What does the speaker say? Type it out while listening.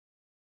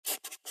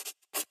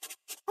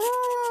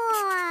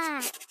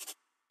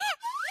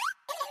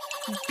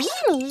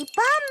Bini,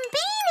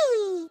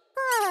 Bambini!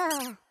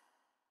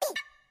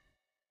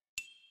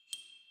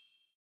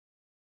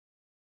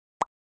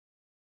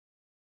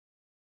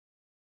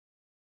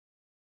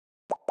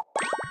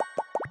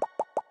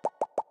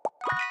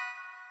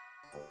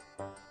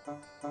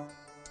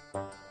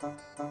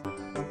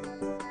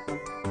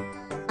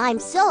 I'm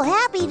so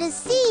happy to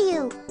see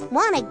you.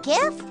 Want a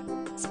gift?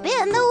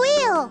 Spin the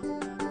wheel.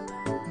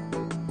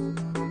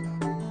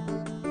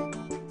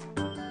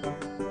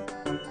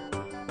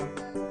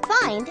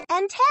 Find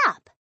and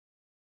tap.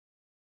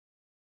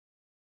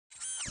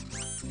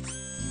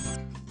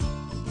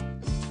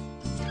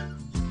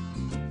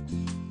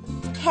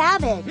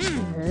 Cabbage.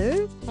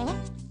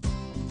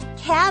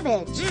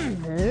 Cabbage.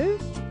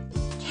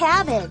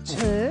 Cabbage.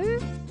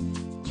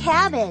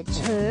 Cabbage.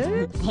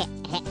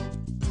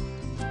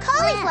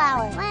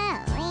 Cauliflower.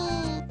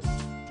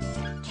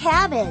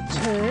 Cabbage.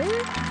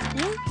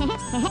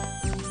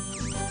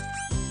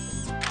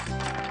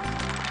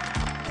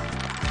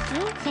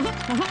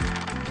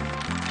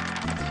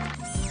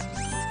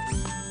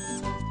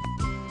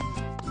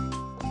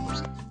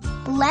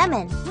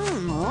 Lemon.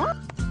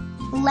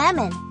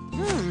 Lemon.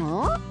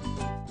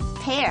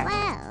 Pear.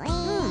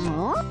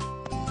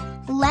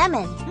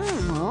 Lemon.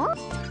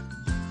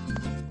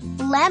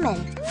 Lemon.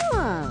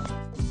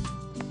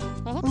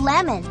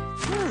 Lemon.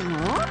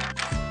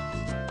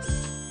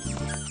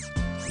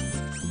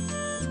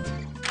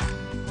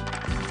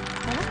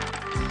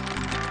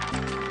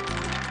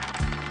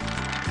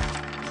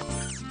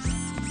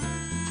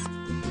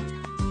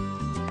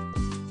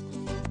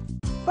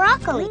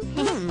 Broccoli.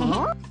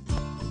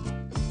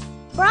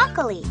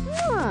 Broccoli.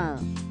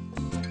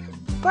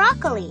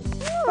 Broccoli.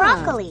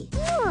 Broccoli.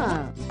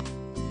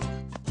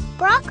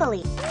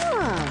 Broccoli.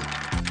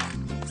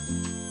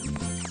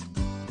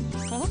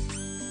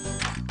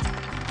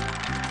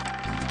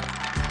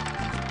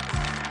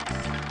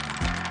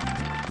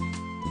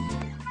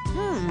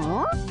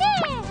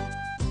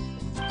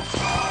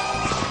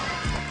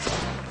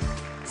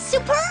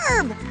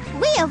 Superb!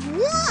 We have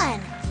won!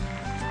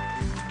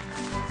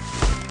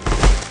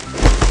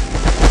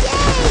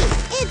 Yay!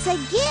 It's a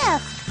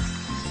gift!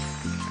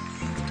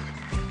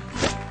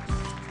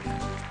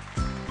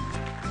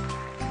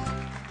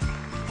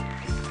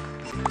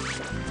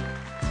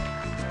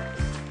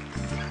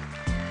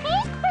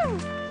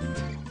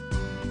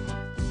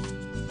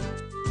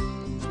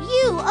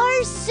 You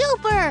are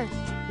super!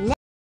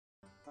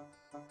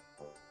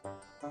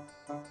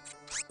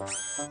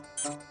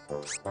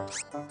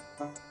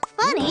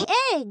 Funny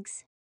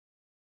eggs!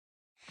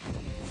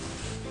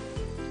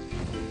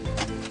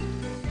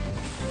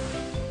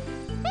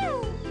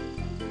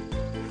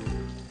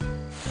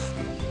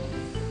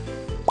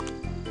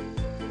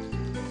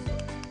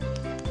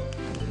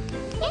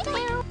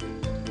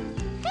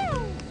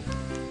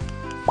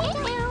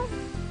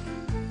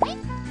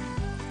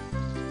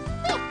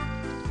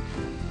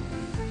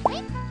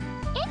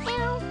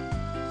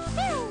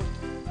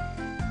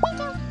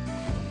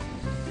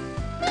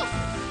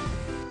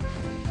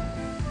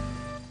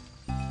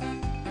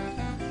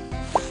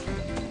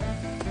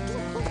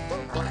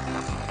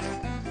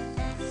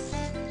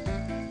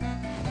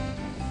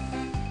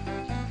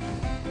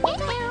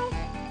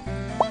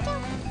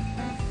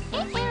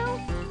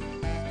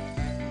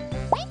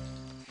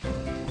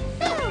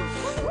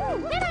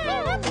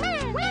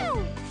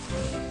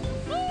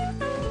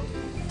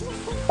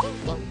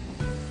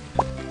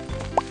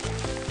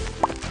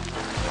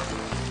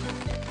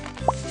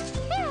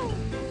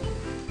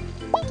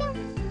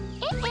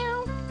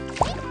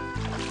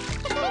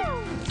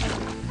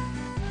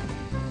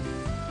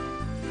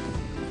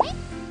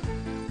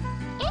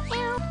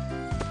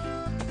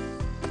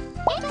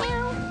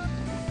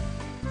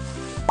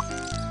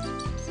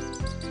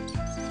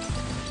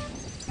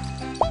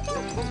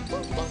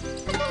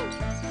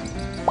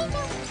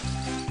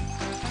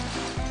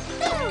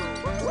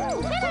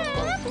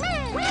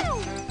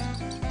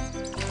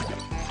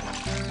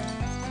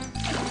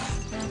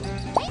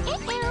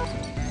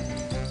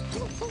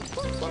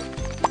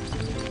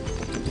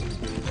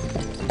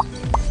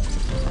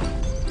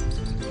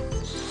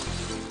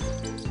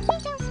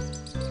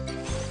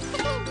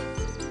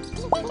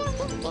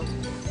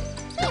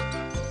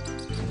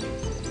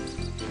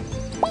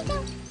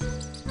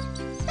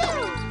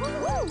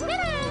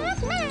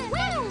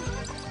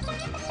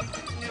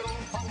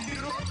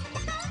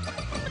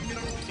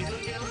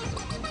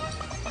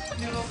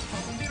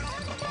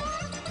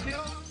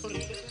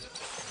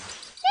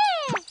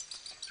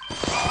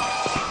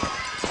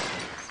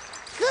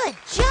 Good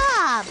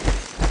job!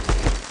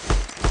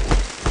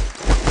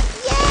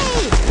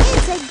 Yay!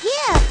 It's a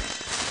gift!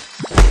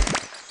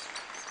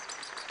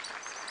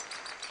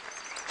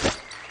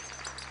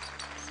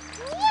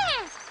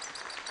 Yeah!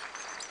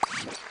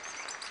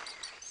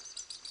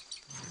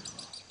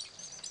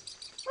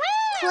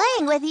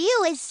 Playing with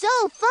you is so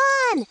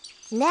fun!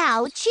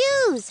 Now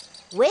choose!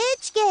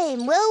 Which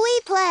game will we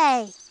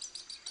play?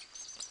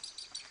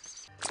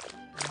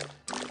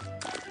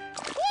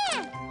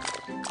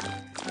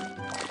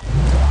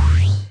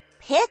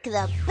 Pick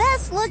the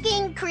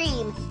best-looking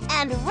cream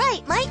and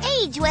write my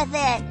age with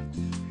it.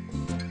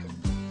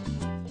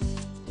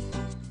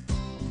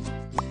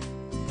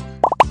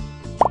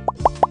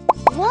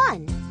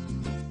 One.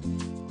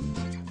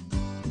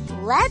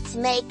 Let's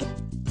make...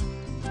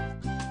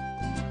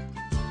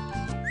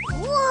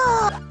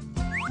 Whoa!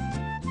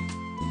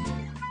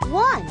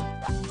 One.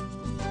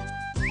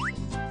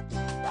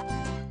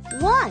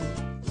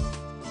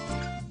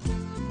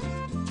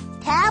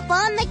 Tap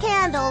on the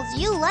candles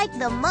you like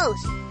the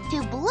most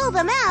to blow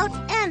them out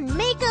and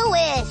make a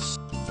wish.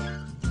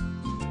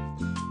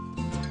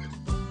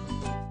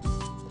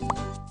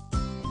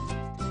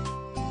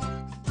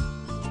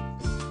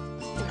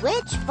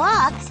 Which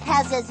box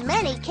has as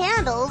many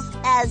candles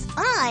as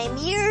I'm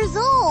years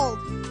old?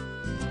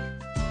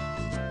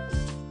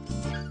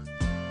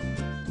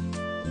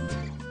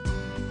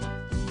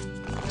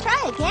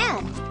 Try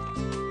again.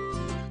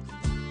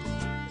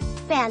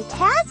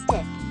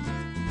 Fantastic!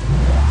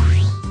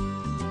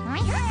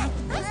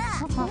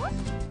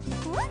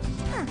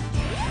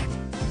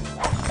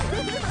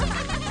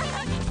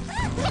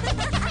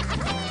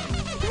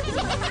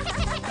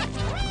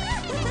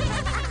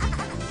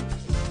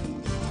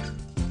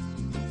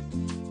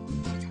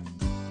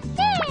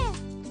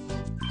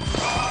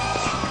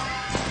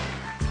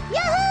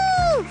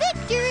 Yahoo!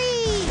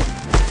 Victory!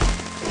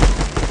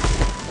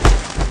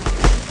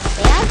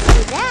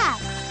 Fancy that!